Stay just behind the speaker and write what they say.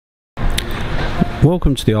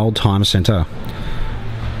Welcome to the Oldtimer Centre.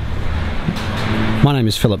 My name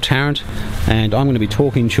is Philip Tarrant and I'm going to be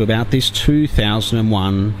talking to you about this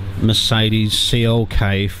 2001 Mercedes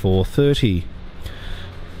CLK430.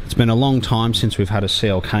 It's been a long time since we've had a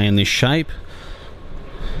CLK in this shape,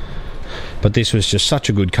 but this was just such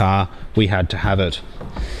a good car, we had to have it.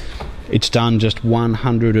 It's done just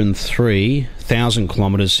 103,000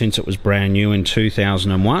 kilometres since it was brand new in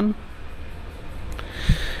 2001.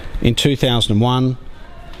 In 2001,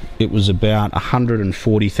 it was about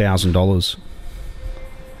 $140,000.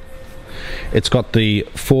 It's got the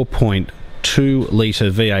 4.2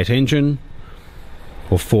 litre V8 engine,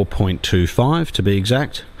 or 4.25 to be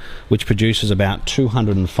exact, which produces about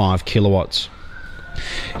 205 kilowatts.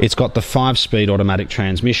 It's got the 5-speed automatic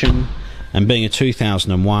transmission, and being a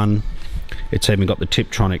 2001, it's even got the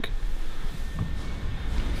Tiptronic.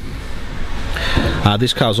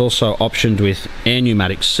 This car is also optioned with air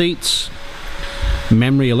pneumatic seats,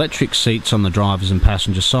 memory electric seats on the driver's and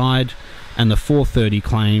passenger side, and the 430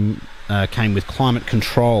 came with climate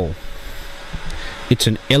control. It's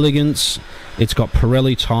an elegance. It's got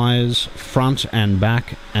Pirelli tyres, front and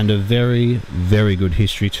back, and a very, very good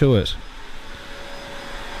history to it.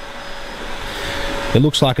 It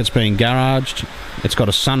looks like it's been garaged. It's got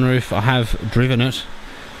a sunroof. I have driven it,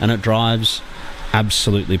 and it drives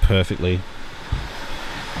absolutely perfectly.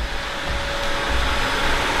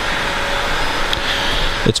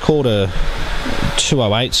 It's called a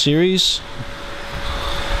 208 series.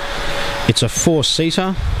 It's a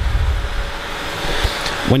 4-seater.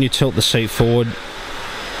 When you tilt the seat forward,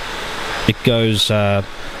 it goes, you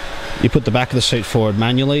put the back of the seat forward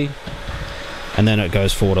manually, and then it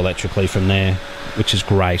goes forward electrically from there, which is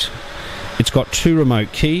great. It's got 2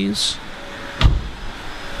 remote keys,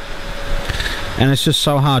 and it's just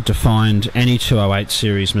so hard to find any 208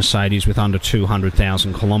 series Mercedes with under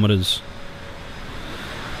 200,000 kilometres.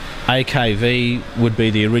 AKV would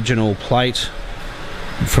be the original plate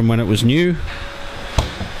from when it was new.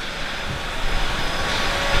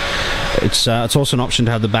 It's also an option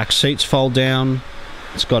to have the back seats fold down.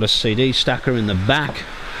 It's got a CD stacker in the back.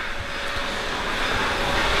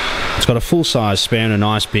 It's got a full-size spare and a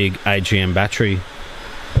nice big AGM battery.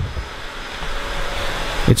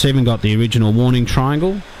 It's even got the original warning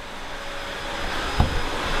triangle.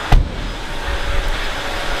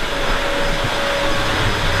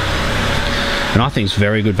 And I think it's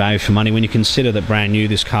very good value for money when you consider that brand new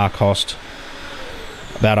this car cost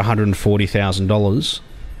about $140,000,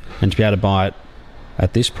 and to be able to buy it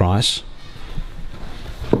at this price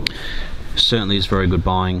certainly is very good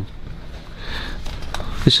buying.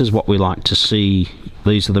 This is what we like to see.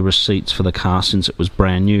 These are the receipts for the car since it was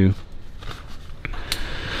brand new.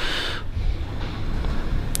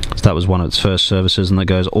 So that was one of its first services, and that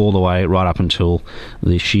goes all the way right up until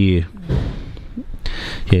this year.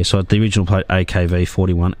 Yeah, so the original plate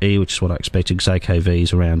AKV41E, which is what I expected, because AKV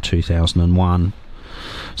is around 2001.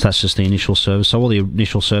 So that's just the initial service. So all the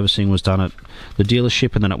initial servicing was done at the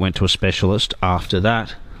dealership, and then it went to a specialist after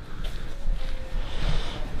that.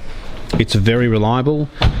 It's very reliable.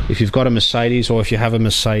 If you've got a Mercedes, or if you have a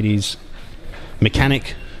Mercedes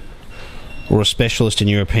mechanic or a specialist in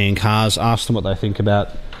European cars, ask them what they think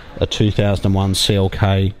about a 2001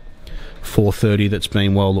 CLK 430 that's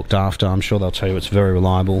been well looked after. I'm sure they'll tell you it's very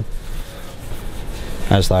reliable,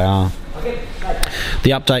 as they are.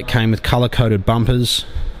 The update came with colour-coded bumpers.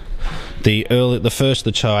 The first of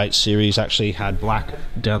the 208 series actually had black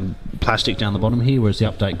plastic down the bottom here, whereas the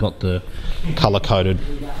update got the colour-coded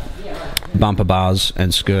bumper bars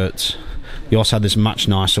and skirts. You also had this much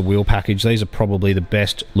nicer wheel package. These are probably the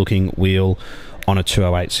best looking wheel on a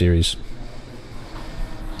 208 series.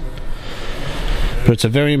 But it's a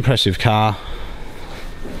very impressive car.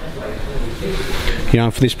 You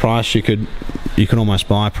know, for this price, you could almost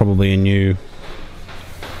buy probably a new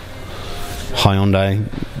Hyundai,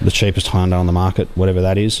 the cheapest Hyundai on the market, whatever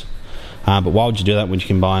that is. But why would you do that when you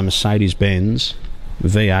can buy a Mercedes Benz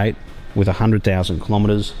V8 with 100,000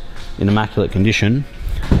 kilometres in immaculate condition?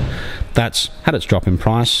 That's had its drop in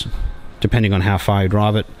price, depending on how far you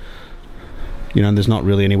drive it. You know, there's not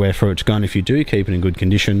really anywhere for it to go, and if you do keep it in good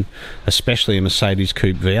condition, especially a Mercedes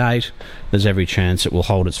Coupe V8, there's every chance it will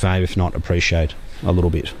hold its value, if not appreciate a little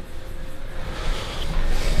bit.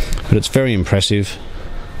 But it's very impressive,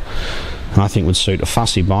 and I think would suit a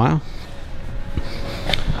fussy buyer.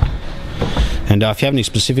 And if you have any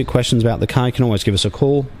specific questions about the car, you can always give us a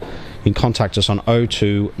call. You can contact us on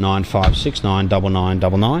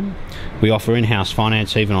 0295699999. We offer in-house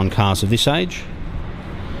finance even on cars of this age.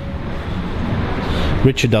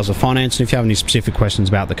 Richard does the finance, and if you have any specific questions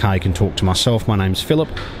about the car, you can talk to myself. My name's Philip,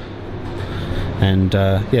 And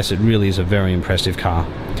yes, it really is a very impressive car.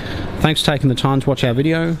 Thanks for taking the time to watch our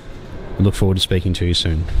video. We look forward to speaking to you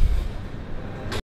soon.